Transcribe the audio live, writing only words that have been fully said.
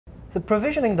So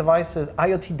provisioning devices,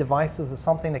 IoT devices, is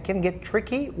something that can get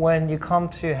tricky when you come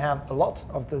to have a lot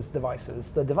of these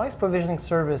devices. The device provisioning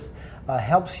service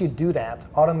helps you do that,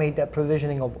 automate that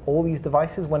provisioning of all these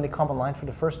devices when they come online for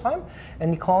the first time.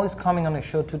 And Nicole is coming on the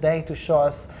show today to show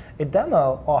us a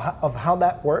demo of how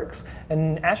that works.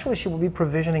 And actually, she will be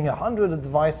provisioning 100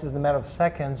 devices in a matter of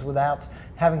seconds without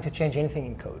having to change anything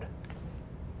in code.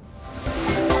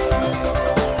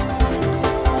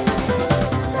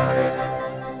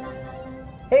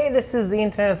 Hey, this is the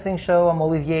Internet of Things Show. I'm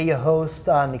Olivier, your host.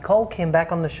 Nicole came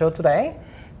back on the show today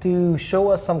to show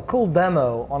us some cool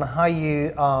demo on how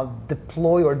you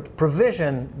deploy or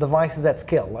provision devices at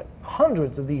scale, like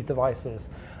hundreds of these devices,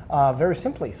 very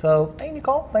simply. So, hey,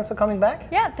 Nicole, thanks for coming back.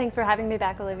 Yeah, thanks for having me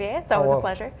back, Olivier. It's always a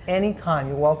pleasure. Anytime,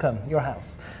 you're welcome. Your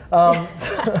house.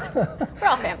 We're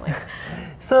all family.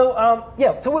 So,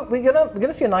 we're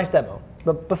gonna see a nice demo,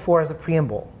 but before, as a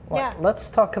preamble. Let's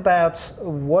talk about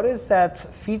what is that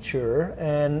feature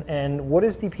and what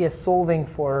is DPS solving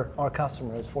for our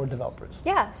customers, for developers?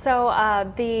 Yeah,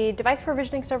 so the device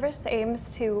provisioning service aims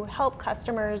to help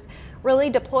customers really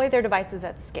deploy their devices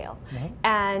at scale.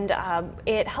 And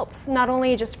it helps not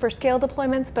only just for scale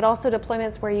deployments, but also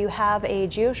deployments where you have a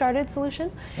geo-sharded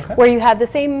solution, where you have the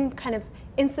same kind of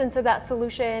instance of that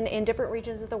solution in different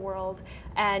regions of the world,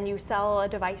 and you sell a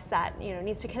device that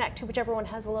needs to connect to whichever one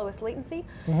has the lowest latency.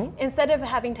 Instead of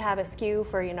having to have a SKU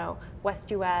for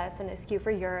West US and a SKU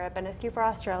for Europe and a SKU for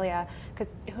Australia,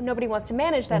 because nobody wants to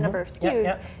manage that number of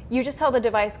SKUs, you just tell the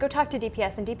device, go talk to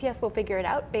DPS, and DPS will figure it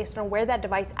out based on where that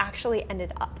device actually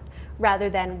ended up, rather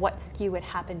than what SKU it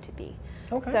happened to be.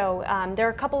 So there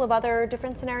are a couple of other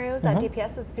different scenarios that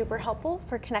DPS is super helpful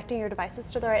for connecting your devices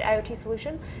to the right IoT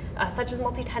solution, such as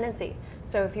multi-tenancy.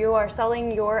 So if you are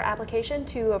selling your application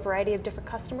to a variety of different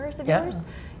customers of yours,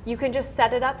 you can just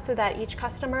set it up so that each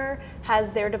customer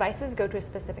has their devices go to a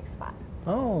specific spot.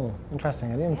 Oh,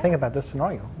 interesting. I didn't think about this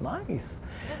scenario. Nice.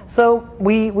 So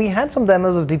we had some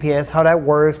demos of DPS, how that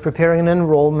works, preparing an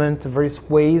enrollment, the various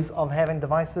ways of having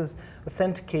devices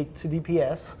authenticate to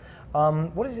DPS.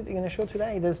 What is it you're going to show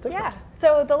today that's different? Yeah,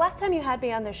 so the last time you had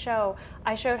me on the show,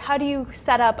 I showed how do you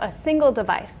set up a single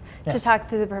device to talk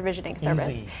through the provisioning service.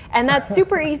 Easy. And that's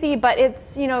super easy, but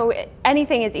it's,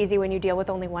 anything is easy when you deal with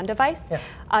only one device.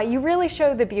 You really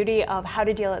show the beauty of how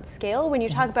to deal at scale when you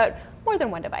talk about more than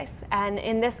one device. And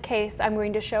in this case, I'm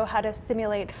going to show how to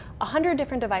simulate 100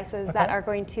 different devices that are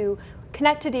going to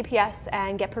connect to DPS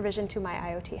and get provisioned to my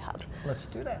IoT hub. Let's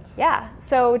do that. Yeah,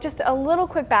 so just a little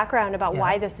quick background about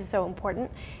why this is so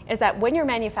important is that when you're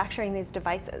manufacturing these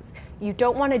devices, you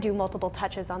don't want to do multiple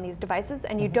touches on these devices,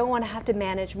 and you don't want to have to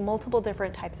manage multiple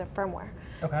different types of firmware.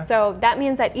 So that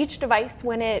means that each device,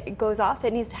 when it goes off,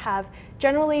 it needs to have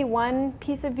generally one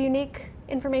piece of unique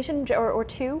information or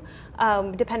two,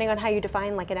 depending on how you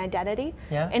define like an identity.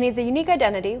 It needs a unique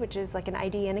identity, which is like an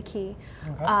ID and a key.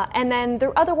 And then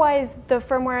otherwise, the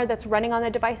firmware that's running on the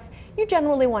device, you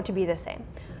generally want to be the same.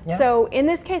 So in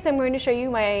this case, I'm going to show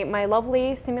you my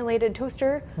lovely simulated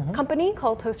toaster company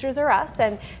called Toasters R Us.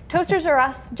 And Toasters R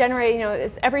Us generate,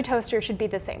 every toaster should be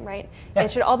the same, right?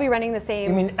 It should all be running the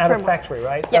same. You mean out of factory,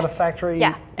 right? Yes. Out of factory.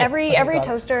 Yeah. Every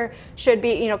toaster should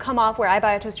be, come off where I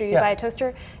buy a toaster, you buy a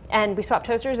toaster, and we swap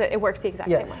toasters. It works the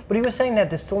exact same way. But you were saying that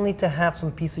they still need to have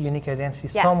some piece of unique identity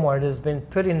somewhere that's been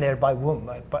put in there by whom?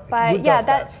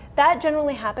 That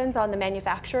generally happens on the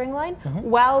manufacturing line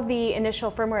while the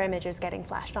initial firmware image is getting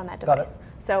flashed on that device.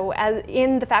 So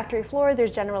in the factory floor,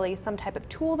 there's generally some type of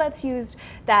tool that's used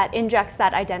that injects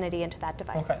that identity into that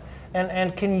device.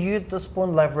 And can you at this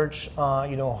point leverage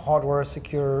hardware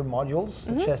secure modules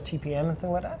such as TPM and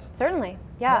things like that? Certainly,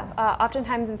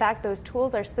 oftentimes, in fact, those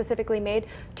tools are specifically made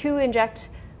to inject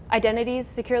identities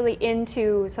securely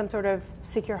into some sort of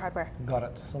secure hardware. Got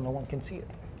it. So no one can see it.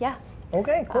 Yeah.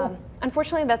 Okay, cool.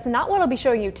 Unfortunately, that's not what I'll be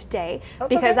showing you today,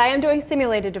 because I am doing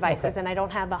simulated devices and I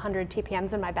don't have 100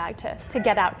 TPMs in my bag to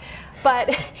get out. But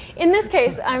in this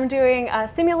case, I'm doing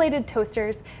simulated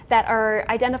toasters that are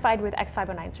identified with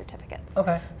X509 certificates.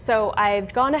 So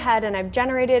I've gone ahead and I've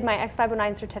generated my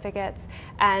X509 certificates,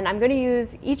 and I'm going to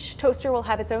use, each toaster will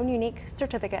have its own unique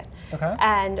certificate.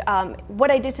 And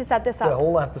what I did to set this up. They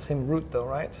all have the same root though,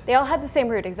 right? They all have the same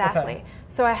root, exactly.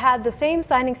 So I had the same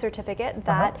signing certificate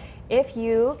that if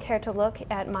you care to look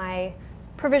at my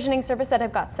provisioning service that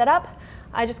I've got set up,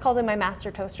 I just called in my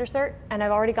master toaster cert, and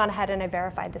I've already gone ahead and I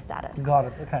verified the status. Got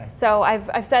it, okay. So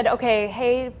I've said, okay,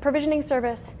 hey, provisioning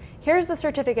service, here's the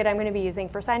certificate I'm going to be using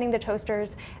for signing the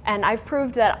toasters, and I've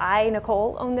proved that I,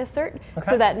 Nicole, own this cert,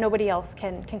 so that nobody else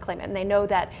can claim it, and they know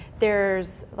that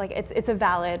there's, like, it's a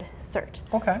valid cert.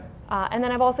 And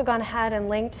then I've also gone ahead and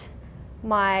linked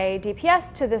my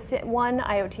DPS to this one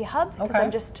IoT hub because I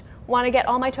just want to get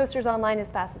all my toasters online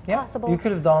as fast as possible. You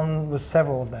could have done with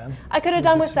several of them. I could have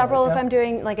done with several if I'm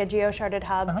doing like a geo-sharded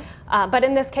hub. But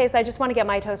in this case, I just want to get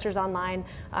my toasters online,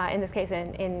 in this case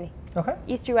in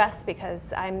East US,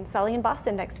 because I'm selling in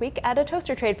Boston next week at a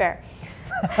toaster trade fair.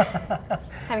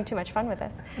 Having too much fun with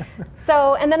this.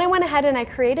 So, and then I went ahead and I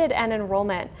created an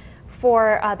enrollment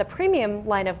for the premium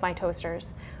line of my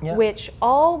toasters, which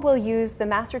all will use the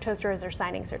master toaster as their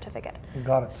signing certificate.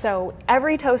 Got it. So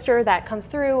every toaster that comes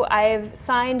through, I've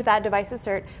signed that device's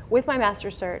cert with my master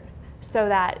cert so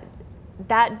that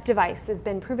that device has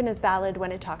been proven as valid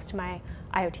when it talks to my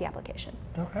IoT application.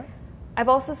 Okay. I've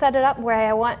also set it up where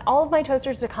I want all of my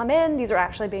toasters to come in. These are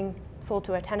actually being sold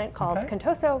to a tenant called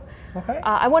Contoso.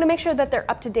 I want to make sure that they're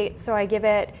up to date, so I give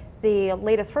it the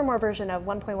latest firmware version of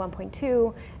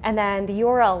 1.1.2, and then the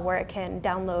URL where it can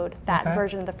download that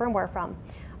version of the firmware from,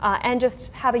 and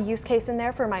just have a use case in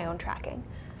there for my own tracking.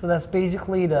 So that's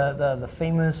basically the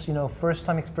famous, first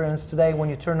time experience today when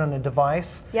you turn on a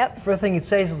device. Yep. The first thing it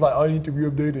says is like, I need to be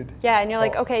updated. Yeah, and you're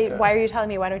like, okay, why are you telling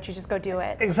me? Why don't you just go do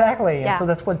it? Exactly. And so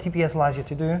that's what TPS allows you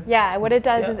to do. Yeah, what it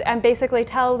does is basically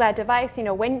tell that device,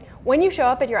 when you show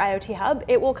up at your IoT hub,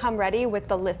 it will come ready with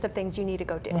the list of things you need to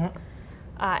go do.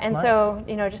 And so,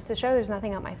 just to show there's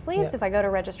nothing up my sleeves, if I go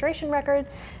to registration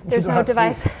records, there's no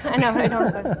device. I know, I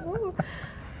know.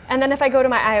 And then if I go to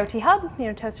my IoT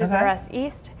hub, Toasters R Us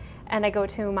East, and I go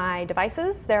to my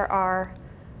devices, there are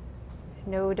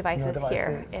no devices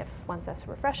here. If once this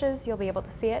refreshes, you'll be able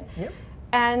to see it.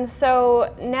 And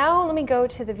so now let me go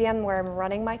to the VM where I'm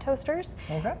running my toasters.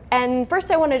 And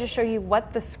first I wanted to show you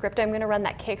what the script I'm going to run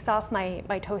that kicks off my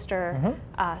toaster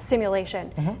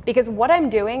simulation. Because what I'm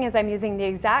doing is I'm using the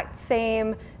exact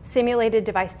same simulated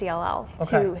device DLL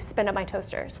to spin up my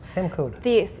toasters. Same code.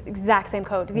 The exact same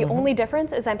code. The only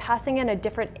difference is I'm passing in a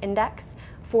different index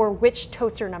for which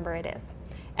toaster number it is.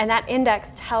 And that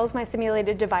index tells my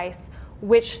simulated device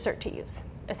which cert to use,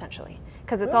 essentially.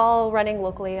 Because it's all running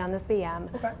locally on this VM.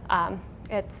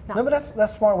 It's not. No, but that's a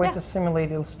smart way to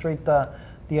simulate, illustrate the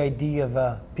idea of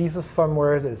a piece of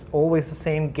firmware that is always the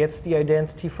same, gets the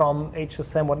identity from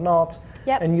HSM, whatnot,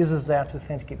 and uses that to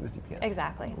authenticate with DPS.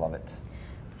 Exactly. Love it.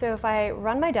 So if I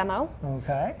run my demo,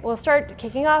 we'll start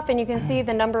kicking off, and you can see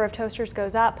the number of toasters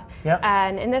goes up.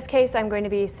 And in this case, I'm going to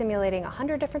be simulating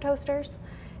 100 different toasters.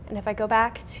 And if I go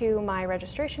back to my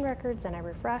registration records and I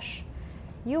refresh,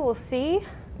 you will see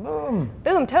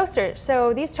boom, toasters.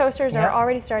 So these toasters are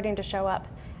already starting to show up.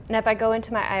 And if I go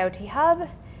into my IoT hub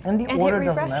and the order hit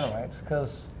refresh, doesn't matter, right?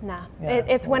 Because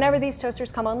it's whenever these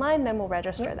toasters come online, then we'll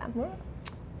register them.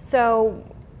 So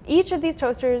each of these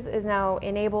toasters is now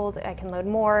enabled. I can load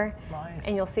more,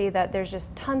 and you'll see that there's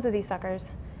just tons of these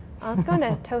suckers. Let's go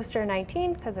into toaster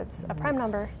 19 because it's a prime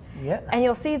number. And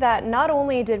you'll see that not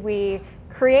only did we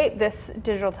create this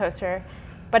digital toaster,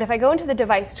 but if I go into the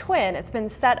device twin, it's been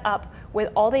set up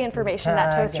with all the information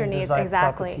that toaster needs.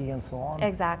 Exactly. And so on.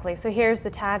 Exactly. So here's the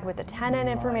tag with the tenant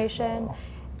information,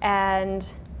 and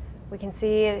we can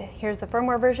see here's the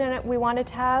firmware version we wanted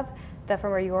to have, the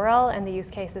firmware URL, and the use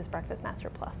case is Breakfast Master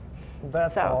Plus.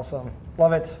 That's awesome.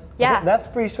 Love it. Yeah. Okay, that's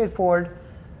pretty straightforward.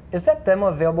 Is that demo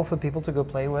available for people to go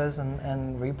play with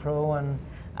and repro and?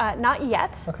 Not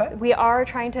yet. We are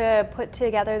trying to put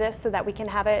together this so that we can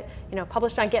have it,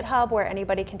 published on GitHub where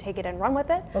anybody can take it and run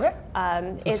with it. So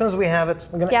as soon as we have it,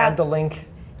 we're going to add the link.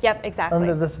 Exactly.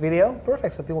 Under this video.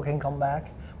 Perfect. So people can come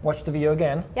back, watch the video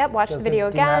again. Watch the video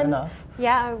again.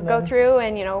 Go through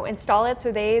and install it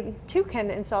so they too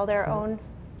can install their own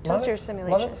toaster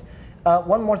simulation. Love it.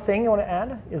 One more thing I want to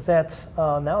add is that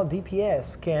now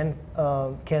DPS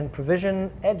can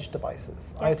provision edge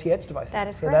devices, IoT edge devices. That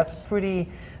is correct.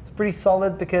 That's pretty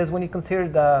solid, because when you consider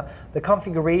the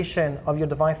configuration of your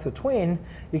device through Twin,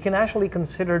 you can actually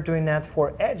consider doing that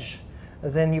for edge.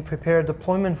 As in, you prepare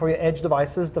deployment for your edge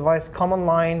devices. Device come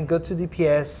online, go to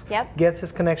DPS, gets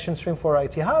its connection string for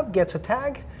IoT Hub, gets a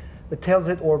tag that tells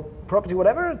it, or property,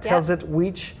 whatever, tells it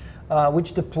which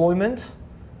deployment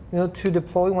to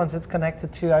deploy once it's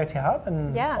connected to IoT Hub,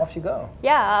 and off you go.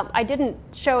 I didn't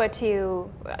show it to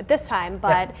you this time,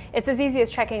 but it's as easy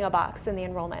as checking a box in the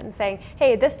enrollment and saying,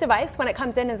 hey, this device, when it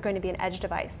comes in, is going to be an edge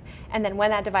device. And then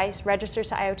when that device registers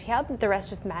to IoT Hub, the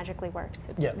rest just magically works.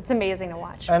 It's amazing to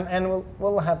watch. And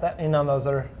we'll have that in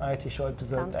another IoT Show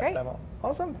episode. Sounds great. Demo.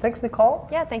 Awesome. Thanks, Nicole.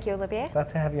 Yeah, thank you, Olivier. Glad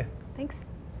to have you. Thanks.